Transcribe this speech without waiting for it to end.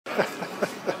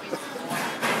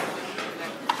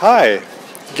Hi,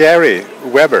 Gary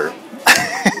Weber.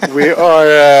 We are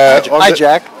Hi,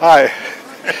 Jack. Hi.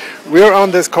 We are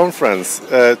on this conference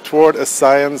toward a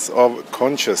science of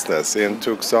consciousness in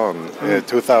Tucson,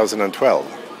 2012,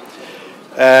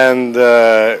 and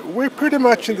we're pretty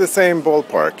much in the same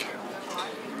ballpark.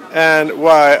 And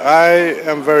why I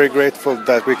am very grateful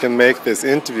that we can make this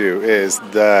interview is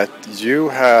that you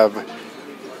have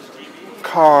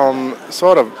come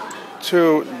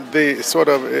to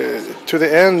the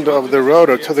end of the road,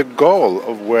 or to the goal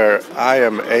of where I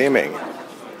am aiming.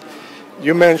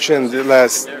 You mentioned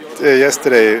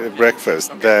yesterday at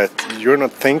breakfast that you're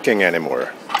not thinking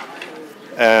anymore,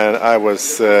 and I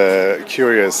was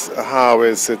curious, how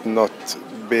is it not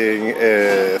being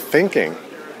thinking?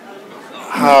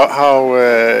 How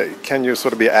can you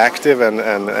sort of be active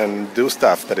and do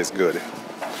stuff that is good?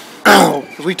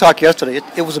 As we talked yesterday,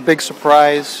 it was a big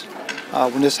surprise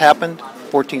when this happened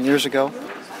 14 years ago.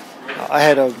 I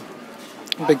had a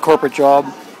big corporate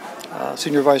job,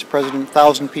 senior vice president,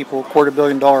 1,000 people, $250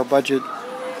 million budget,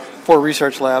 4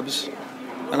 research labs,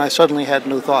 and I suddenly had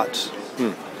no thoughts.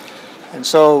 And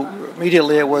so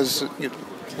immediately it was, a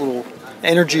little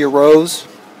energy arose.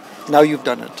 Now you've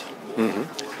done it.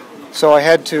 Mm-hmm. So I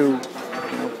had to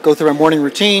go through my morning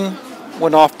routine,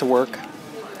 went off to work,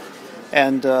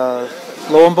 and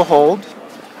lo and behold,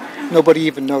 nobody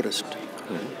even noticed.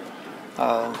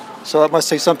 So that must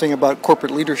say something about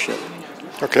corporate leadership.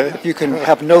 Okay. If you can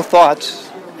have no thoughts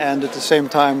and at the same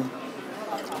time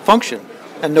function,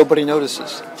 and nobody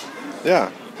notices.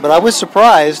 Yeah. But I was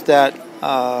surprised that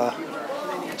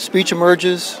speech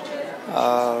emerges,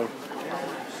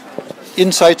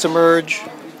 insights emerge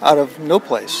out of no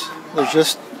place. There's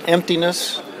just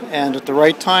emptiness, and at the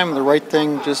right time, the right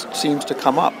thing just seems to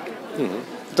come up.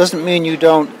 Mm-hmm. It doesn't mean you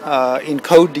don't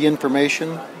encode the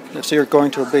information. If you're going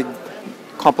to a big,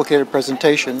 complicated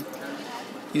presentation,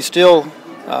 you still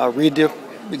read the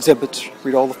exhibits,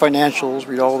 read all the financials,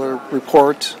 read all the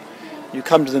reports. You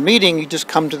come to the meeting, you just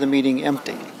come to the meeting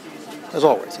empty. As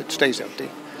always, it stays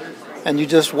empty. And you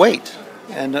just wait.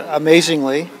 And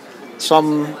amazingly,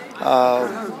 some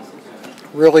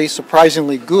really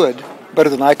surprisingly good, better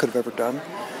than I could have ever done,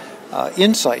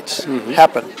 insights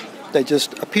happen. They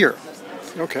just appear.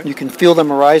 Okay. You can feel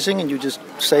them arising, and you just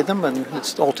say them, and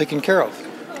it's all taken care of.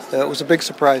 It was a big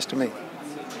surprise to me.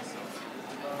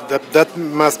 That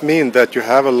must mean that you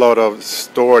have a lot of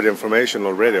stored information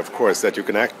already, of course, that you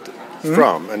can act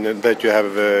from, and that you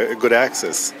have good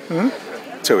access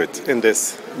to it in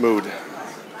this mood.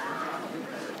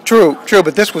 True,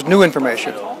 but this was new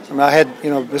information. I mean, I had,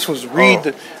 this was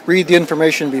read the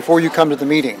information before you come to the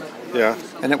meeting. Yeah.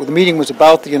 And the meeting was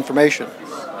about the information.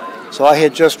 So I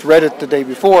had just read it the day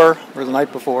before, or the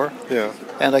night before. Yeah.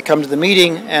 And I come to the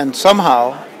meeting, and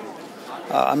somehow,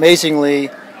 amazingly,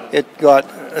 it got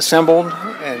assembled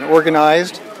and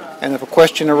organized. And if a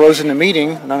question arose in the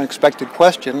meeting, an unexpected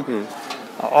question,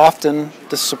 often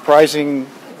the surprising,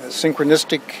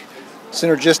 synergistic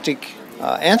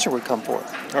answer would come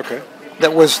forth. Okay.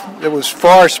 That was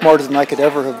far smarter than I could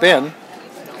ever have been,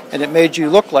 and it made you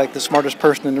look like the smartest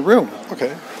person in the room.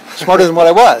 Okay. Smarter than what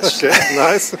I was. Okay,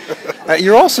 nice.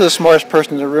 You're also the smartest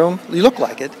person in the room. You look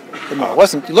like it. No, I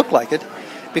wasn't. You look like it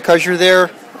because you're there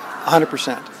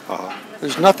 100%. Uh-huh.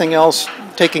 There's nothing else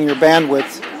taking your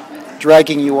bandwidth,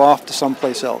 dragging you off to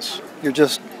someplace else. You're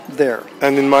just there.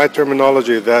 And in my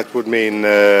terminology, that would mean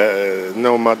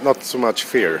not so much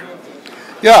fear.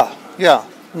 Yeah.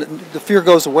 The fear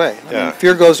goes away. I mean,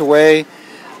 fear goes away,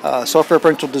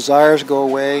 self-referential desires go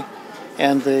away,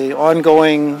 and the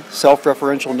ongoing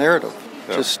self-referential narrative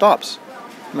just stops.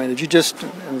 I mean,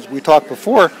 as we talked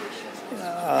before,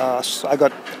 I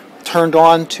got turned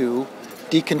on to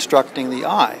deconstructing the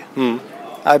I.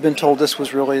 I've been told this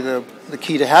was really the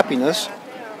key to happiness,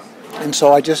 and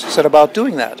so I just set about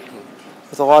doing that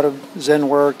with a lot of Zen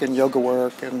work and yoga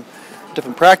work and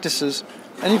different practices,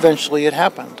 and eventually it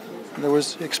happened. There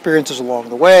was experiences along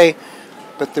the way,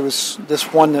 but there was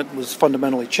this one that was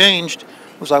fundamentally changed,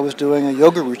 was I was doing a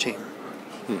yoga routine.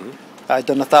 I'd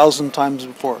done 1,000 times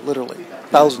before, literally,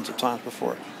 thousands of times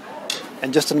before.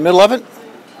 And just in the middle of it,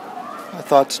 my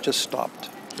thoughts just stopped.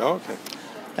 Oh, okay.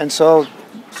 And so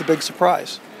it's a big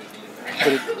surprise.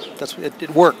 But it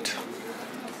worked.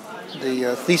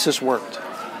 The thesis worked.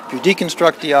 If you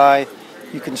deconstruct the I,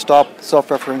 you can stop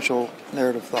self-referential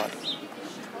narrative thought.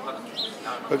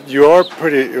 But you are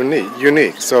pretty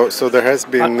unique. So there has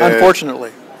been...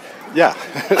 Unfortunately. Yeah.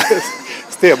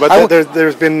 Still, but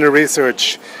there's been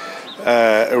research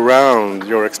around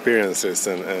your experiences,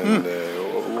 and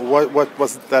what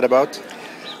was that about?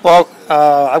 Well,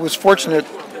 I was fortunate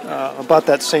about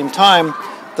that same time.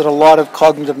 that a lot of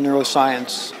cognitive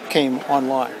neuroscience came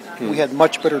online. We had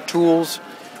much better tools.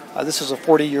 This is a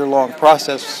 40-year-long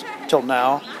process till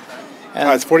now. And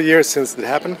it's 40 years since it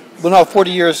happened? Well, no,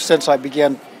 40 years since I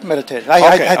began meditating. I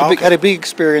had a big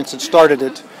experience and started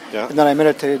it, and then I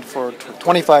meditated for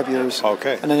 25 years.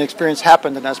 Okay. And then the experience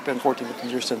happened, and that's been 14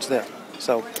 years since then.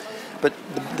 So, but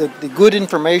the good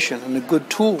information and the good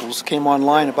tools came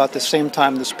online about the same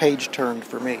time this page turned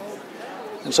for me.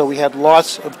 And so we had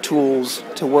lots of tools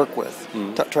to work with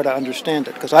to try to understand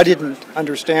it. Because I didn't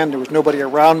understand, there was nobody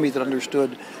around me that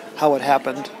understood how it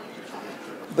happened.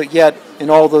 But yet, in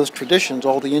all those traditions,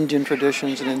 all the Indian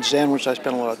traditions and in Zen, which I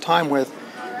spent a lot of time with,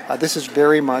 this is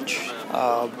very much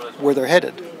where they're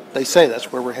headed. They say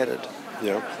that's where we're headed.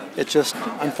 Yeah. It's just,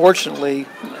 unfortunately,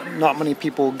 not many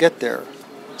people get there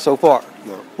so far.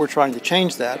 No. We're trying to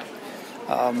change that.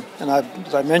 And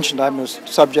as I mentioned, I'm a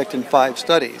subject in 5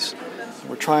 studies.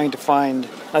 We're trying to find,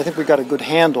 I think we've got a good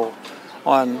handle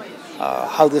on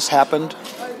how this happened.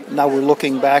 Now we're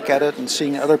looking back at it and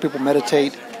seeing other people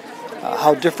meditate,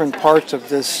 how different parts of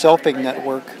this selfing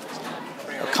network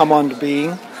come onto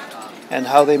being, and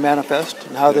how they manifest,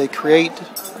 and how they create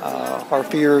our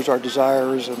fears, our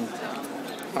desires, and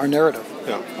our narrative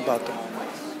about them.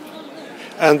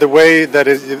 And the way that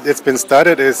it's been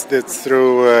studied is it's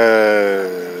through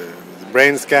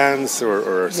brain scans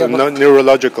or some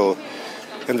neurological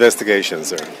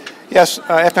investigations. Yes,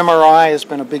 fMRI has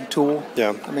been a big tool.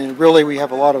 Yeah. I mean, really, we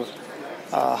have a lot of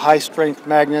high-strength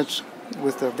magnets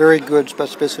with a very good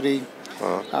specificity.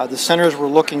 The centers we're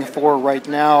looking for right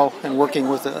now and working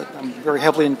with, I'm very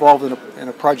heavily involved in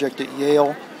a project at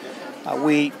Yale.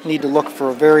 We need to look for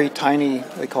a very tiny,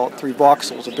 they call it 3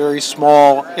 voxels, a very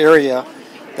small area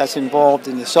that's involved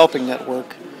in the selfing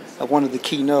network of one of the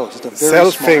key nodes. It's a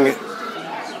very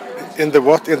selfing in the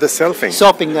what? In the selfing?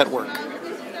 Selfing network.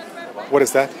 What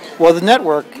is that? Well, the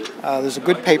network, there's a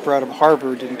good paper out of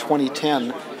Harvard in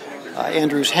 2010,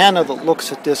 Andrews Hanna, that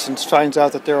looks at this and finds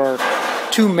out that there are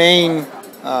 2 main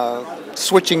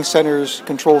switching centers,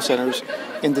 control centers,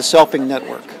 in the selfing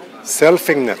network.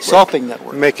 Selfing network? Selfing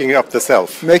network. Making up the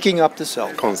self. Making up the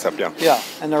self. Concept, yeah. Yeah,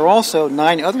 and there are also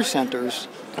 9 other centers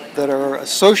that are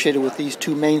associated with these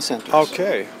 2 main centers.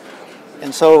 Okay.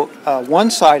 And so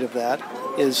one side of that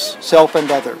is self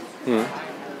and other.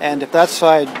 And if that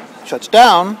side shuts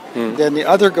down, then the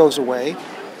other goes away,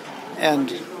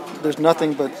 and there's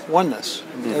nothing but oneness.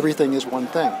 Everything is one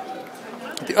thing.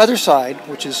 The other side,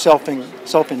 which is self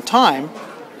in time,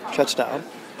 shuts down,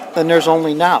 then there's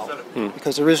only now,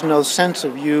 because there is no sense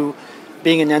of you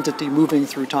being an entity moving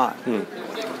through time.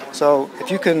 So if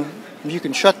you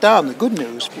can shut down the good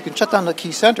news, if you can shut down the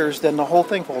key centers, then the whole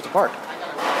thing falls apart.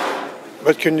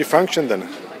 But can you function then?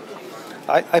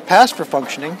 I passed for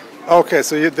functioning. Okay,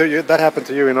 so that happened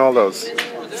to you in all those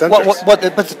centers? But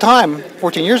at the time,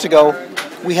 14 years ago,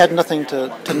 we had nothing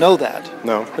to know that.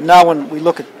 No. But now when we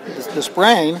look at this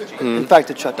brain, in fact,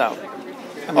 it shut down.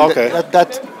 I mean, okay.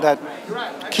 That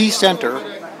key center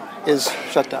is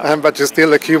shut down. But you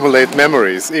still accumulate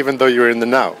memories, even though you're in the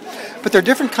now. But there are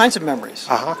different kinds of memories.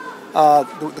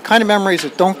 The kind of memories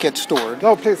that don't get stored.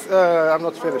 No, please, I'm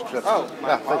not finished yet. Oh,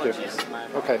 yeah, thank you.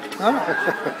 Okay.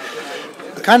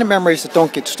 The kind of memories that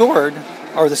don't get stored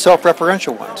are the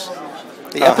self-referential ones.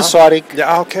 The episodic,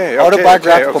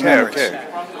 autobiographical memories.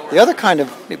 The other kind of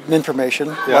information,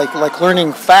 like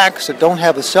learning facts that don't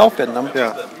have a self in them,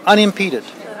 unimpeded.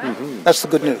 That's the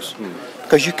good news.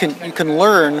 Because you can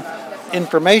learn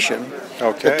information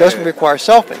that doesn't require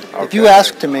selfing. If you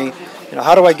ask to me,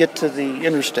 how do I get to the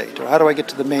interstate, or how do I get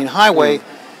to the main highway,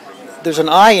 there's an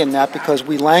I in that because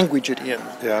we language it in.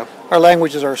 Yeah. Our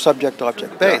languages are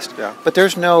subject-object based. Yeah. But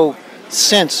there's no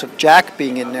sense of Jack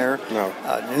being in there,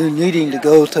 needing to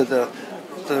go to the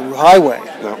highway.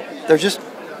 No. They're just,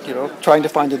 trying to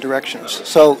find the directions.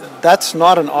 So that's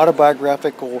not an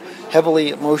autobiographical, heavily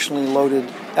emotionally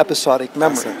loaded episodic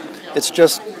memory. It's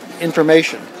just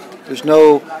information. There's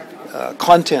no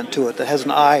content to it that has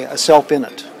an I, a self in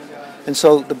it. And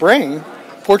so the brain,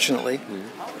 fortunately,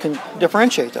 can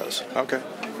differentiate those. Okay,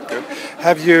 good.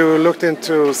 Have you looked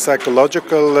into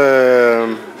psychological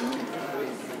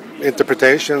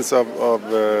interpretations of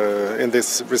in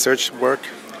this research work?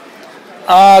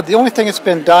 The only thing that's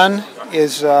been done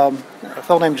is a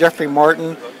fellow named Jeffrey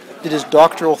Martin did his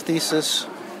doctoral thesis.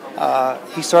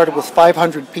 He started with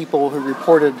 500 people who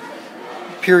reported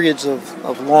periods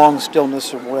of long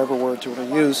stillness, or whatever words you want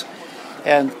to use,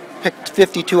 and picked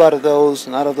 52 out of those,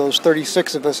 and out of those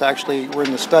 36 of us actually were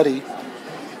in the study.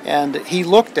 And he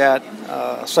looked at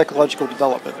psychological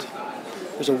development.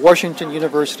 There's a Washington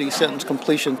University sentence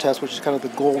completion test, which is kind of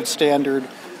the gold standard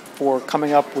for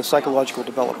coming up with psychological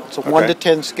development. So 1 to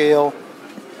 10 scale.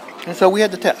 And so we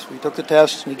had the test. We took the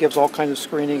test, and he gives all kinds of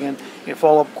screening and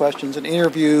follow-up questions and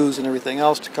interviews and everything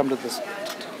else to come to this,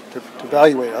 to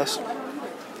evaluate us.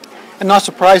 And not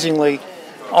surprisingly,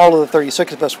 all of the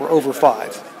 36 of us were over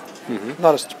 5.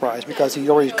 Not a surprise, because he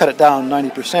already cut it down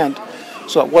 90%,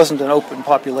 so it wasn't an open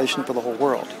population for the whole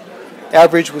world.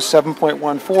 Average was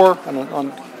 7.14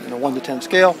 on 1 to 10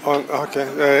 scale.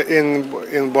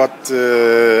 In what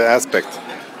aspect?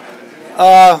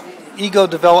 Ego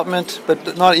development,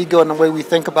 but not ego in the way we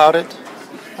think about it.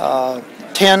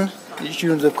 10 is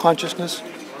unit of consciousness.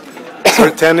 So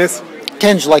 10 is?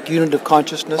 10 is like unit of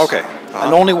consciousness. Okay.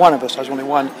 And only one of us, I was only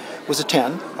one, was a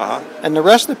 10. And the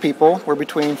rest of the people were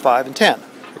between 5 and 10.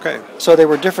 Okay. So they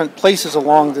were different places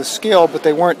along this scale, but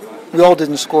they weren't, we all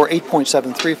didn't score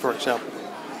 8.73, for example.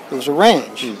 There was a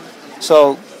range.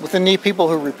 So within the people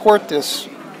who report this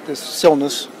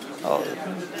illness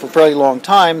for fairly long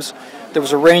times, there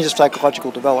was a range of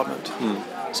psychological development.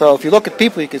 So if you look at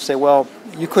people, you could say, well,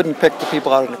 you couldn't pick the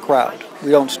people out in a crowd.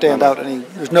 We don't stand out any,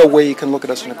 there's no way you can look at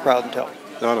us in a crowd and tell.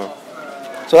 No.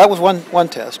 So that was one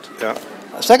test. Yeah.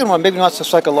 A second one, maybe not so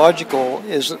psychological,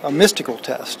 is a mystical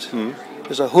test.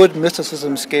 There's a Hood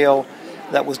mysticism scale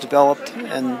that was developed,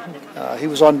 and he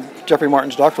was on Jeffrey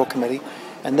Martin's doctoral committee,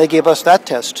 and they gave us that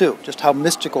test too, just how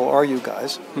mystical are you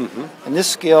guys. And this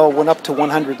scale went up to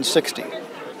 160.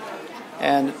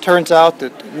 And it turns out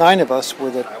that 9 of us were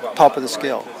the top of the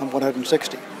scale on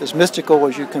 160, as mystical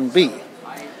as you can be.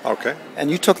 Okay.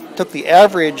 And you took the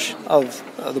average of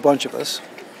the bunch of us,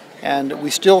 and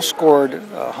we still scored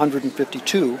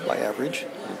 152 by average.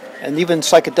 And even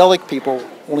psychedelic people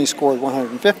only scored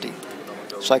 150.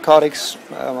 Psychotics,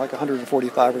 like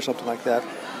 145 or something like that.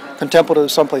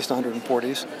 Contemplatives, someplace in the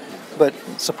 140s. But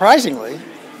surprisingly,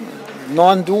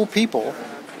 non-dual people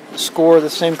score the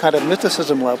same kind of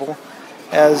mysticism level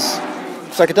as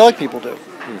psychedelic people do.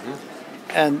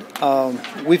 And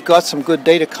we've got some good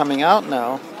data coming out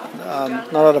now,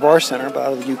 not out of our center, but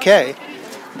out of the UK,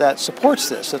 that supports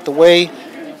this, that the way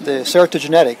the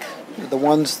serotogenetic,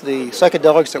 the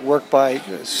psychedelics that work by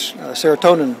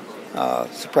serotonin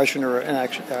suppression or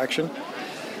action,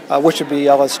 which would be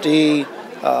LSD,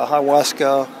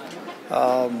 ayahuasca,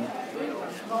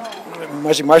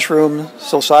 magic mushroom,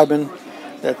 psilocybin,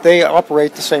 that they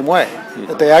operate the same way,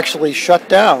 that they actually shut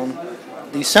down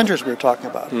these centers we were talking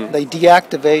about. They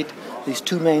deactivate these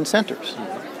 2 main centers.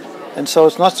 And so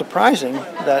it's not surprising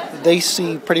that they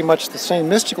see pretty much the same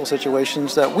mystical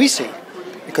situations that we see,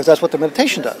 because that's what the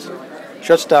meditation does.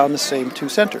 Shuts down the same 2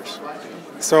 centers.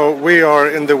 So we are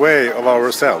in the way of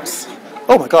ourselves.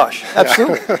 Oh my gosh,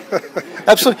 absolutely.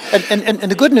 Absolutely. And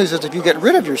the good news is if you get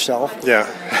rid of yourself,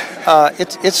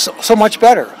 it's so much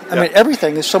better. I mean,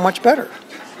 everything is so much better.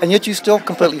 And yet you still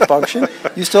completely function.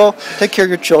 You still take care of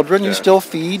your children. You still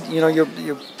feed.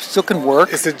 You still can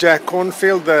work. Is it Jack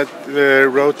Kornfield that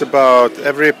wrote about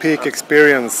every peak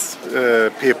experience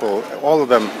people, all of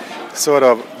them, sort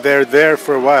of, they're there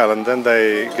for a while and then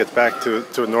they get back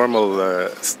to normal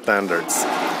standards?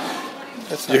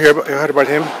 You heard about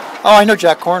him? Oh, I know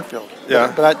Jack Kornfield.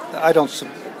 Yeah. But I don't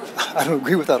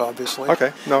agree with that, obviously.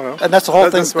 Okay, no. And that's the whole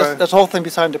thing. That's the whole thing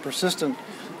behind the persistent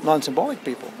non-symbolic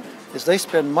people, is they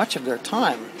spend much of their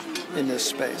time in this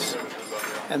space.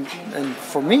 And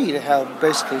for me to have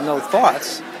basically no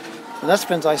thoughts, and that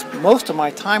spends most of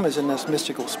my time is in this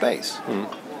mystical space.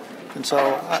 And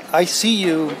so I see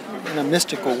you in a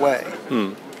mystical way.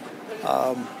 And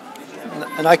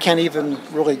I can't even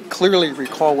really clearly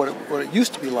recall what it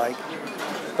used to be like.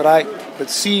 But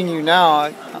seeing you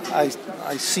now, I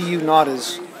see you not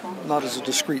as a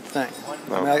discrete thing.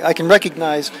 No. I mean, I can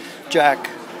recognize Jack.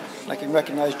 I can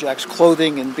recognize Jack's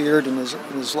clothing and beard and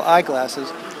his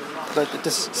eyeglasses. But at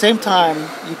the same time,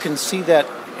 you can see that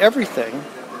everything,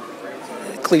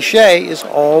 cliche, is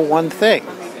all one thing.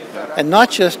 And not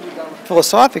just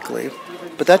philosophically,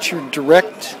 but that's your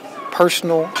direct,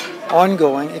 personal,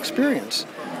 ongoing experience.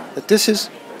 That this is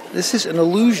an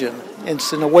illusion.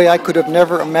 It's in a way I could have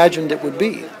never imagined it would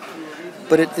be.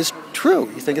 But it is true.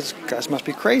 You think guys must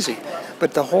be crazy.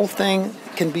 But the whole thing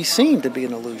can be seen to be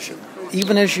an illusion,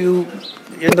 even as you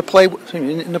in the play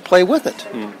with it.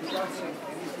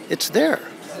 It's there.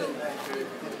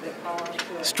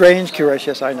 Strange, curious,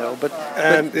 yes, I know. But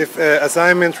if as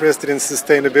I'm interested in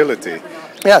sustainability,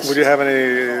 yes, would you have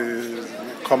any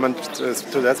comment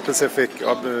to that specific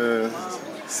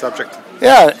subject?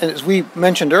 Yeah, as we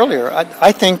mentioned earlier,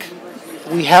 I think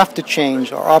we have to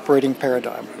change our operating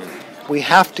paradigm. We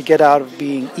have to get out of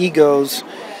being egos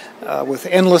with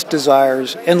endless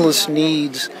desires, endless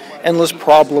needs, endless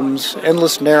problems,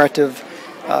 endless narrative,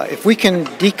 If we can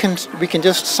we can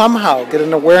just somehow get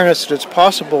an awareness that it's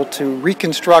possible to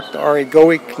reconstruct our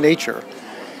egoic nature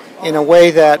in a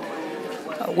way that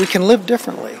we can live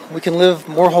differently. We can live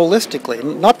more holistically,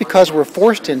 not because we're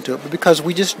forced into it, but because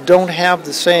we just don't have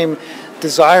the same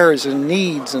desires and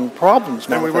needs and problems.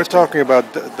 And we were talking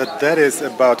about that is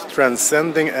about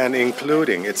transcending and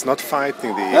including. It's not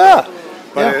fighting the ego. Yeah.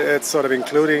 But it's sort of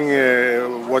including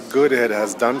what good it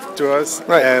has done to us,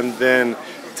 right. And then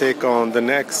take on the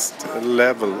next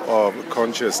level of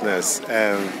consciousness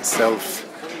and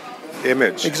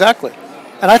self-image. Exactly.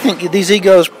 And I think these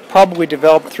egos probably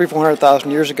developed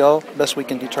 300,000-400,000 years ago, best we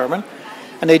can determine.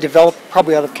 And they developed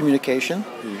probably out of communication,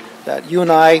 that you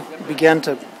and I began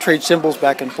to trade symbols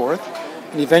back and forth.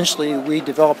 And eventually we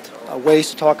developed ways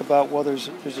to talk about, well, there's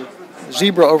a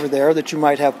zebra over there that you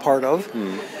might have part of.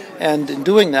 And in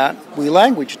doing that, we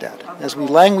languaged that. As we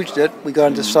languaged it, we got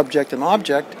into subject and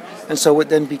object. And so it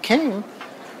then became,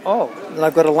 then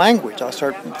I've got a language. I'll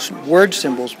start word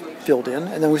symbols filled in,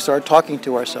 and then we started talking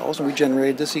to ourselves, and we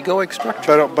generated this egoic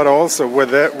structure. But also,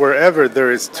 wherever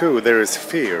there is two, there is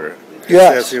fear.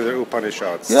 Yes. It says in the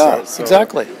Upanishads. Yeah, so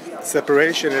exactly.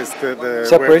 Separation is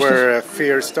where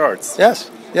fear starts.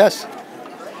 Yes, yes.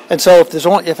 And so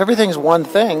if everything's one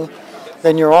thing,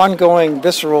 then your ongoing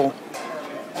visceral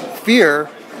fear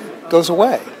goes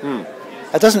away.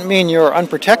 That doesn't mean you're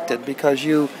unprotected, because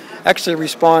you actually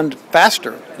respond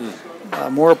faster,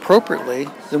 more appropriately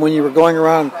than when you were going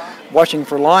around watching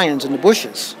for lions in the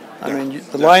bushes. I mean,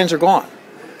 the lions are gone.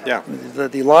 Yeah.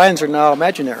 The lions are now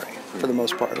imaginary for the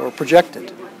most part, or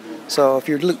projected. So if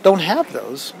you don't have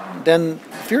those, then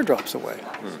fear drops away.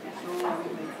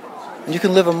 And you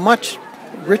can live a much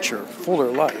richer, fuller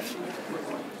life.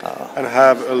 And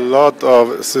have a lot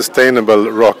of sustainable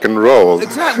rock and roll.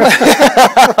 Exactly.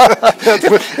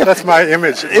 That's my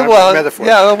image, my metaphor.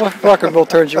 Yeah, well, rock and roll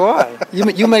turns you on.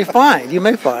 You may find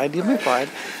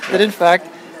that in fact,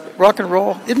 rock and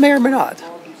roll, it may or may not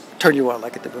turn you on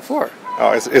like it did before.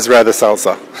 Oh, it's rather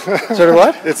salsa. Sort of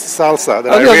what? It's salsa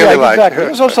that I really like.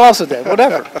 Exactly. So salsa then,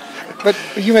 whatever. But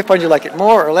you may find you like it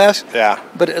more or less. Yeah.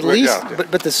 But at least,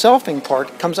 but the selfing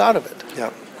part comes out of it. Yeah.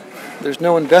 There's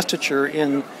no investiture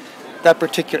in that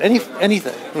particular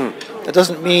anything. That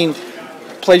doesn't mean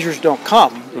pleasures don't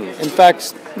come. In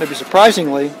fact, maybe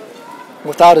surprisingly,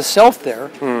 without a self there,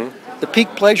 the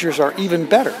peak pleasures are even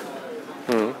better.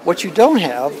 What you don't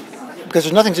have, because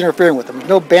there's nothing's interfering with them, there's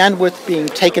no bandwidth being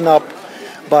taken up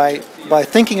by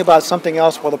thinking about something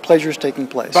else while the pleasure is taking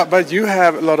place. But you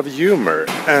have a lot of humor,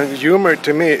 and humor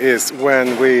to me is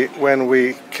when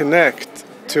we connect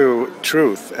to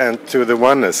truth and to the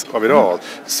oneness of it all.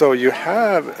 So you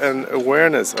have an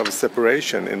awareness of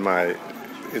separation in my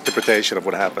interpretation of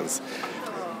what happens.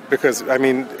 Because I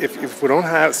mean, if we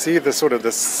don't see the sort of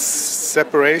the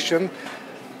separation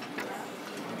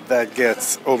that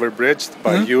gets overbridged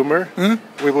by humor,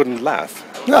 we wouldn't laugh.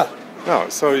 Yeah. No.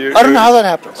 So I don't know how that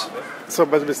happens. So,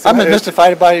 but I'm as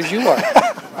mystified about it as you are.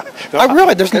 I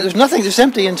really, there's nothing. It's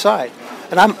empty inside.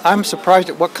 And I'm surprised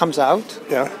at what comes out.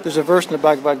 Yeah. There's a verse in the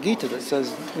Bhagavad Gita that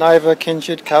says, Naiva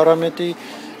kinchit kauramiti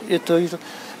ito.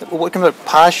 What comes out?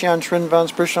 Pashyan, Shrinvan,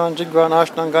 Sprishan, Jigvan,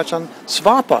 Ashnan, Gachan,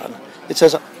 Svapan. It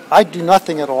says, I do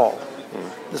nothing at all.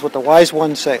 This is what the wise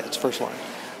ones say. It's first line.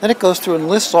 Then it goes through and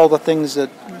lists all the things that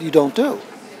you don't do.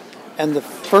 And the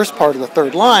first part of the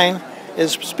third line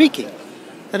is speaking.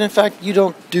 And in fact, you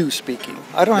don't do speaking.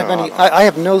 I don't have any. I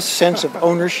have no sense of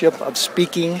ownership of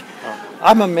speaking.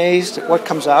 I'm amazed at what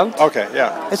comes out. Okay,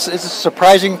 yeah. It's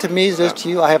surprising to me, as to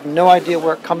you. I have no idea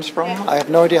where it comes from. I have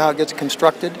no idea how it gets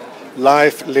constructed.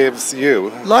 Life lives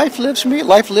you. Life lives me.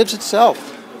 Life lives itself.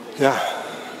 Yeah.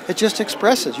 It just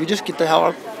expresses. You just get the hell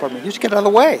out. Pardon me. You just get out of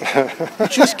the way. You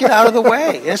just get out of the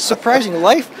way. It's surprising.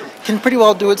 Life can pretty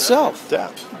well do itself. Yeah.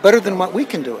 Better than what we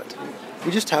can do it.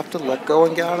 We just have to let go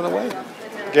and get out of the way.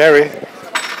 Gary.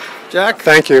 Jack.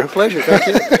 Thank you. Pleasure. Thank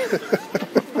you.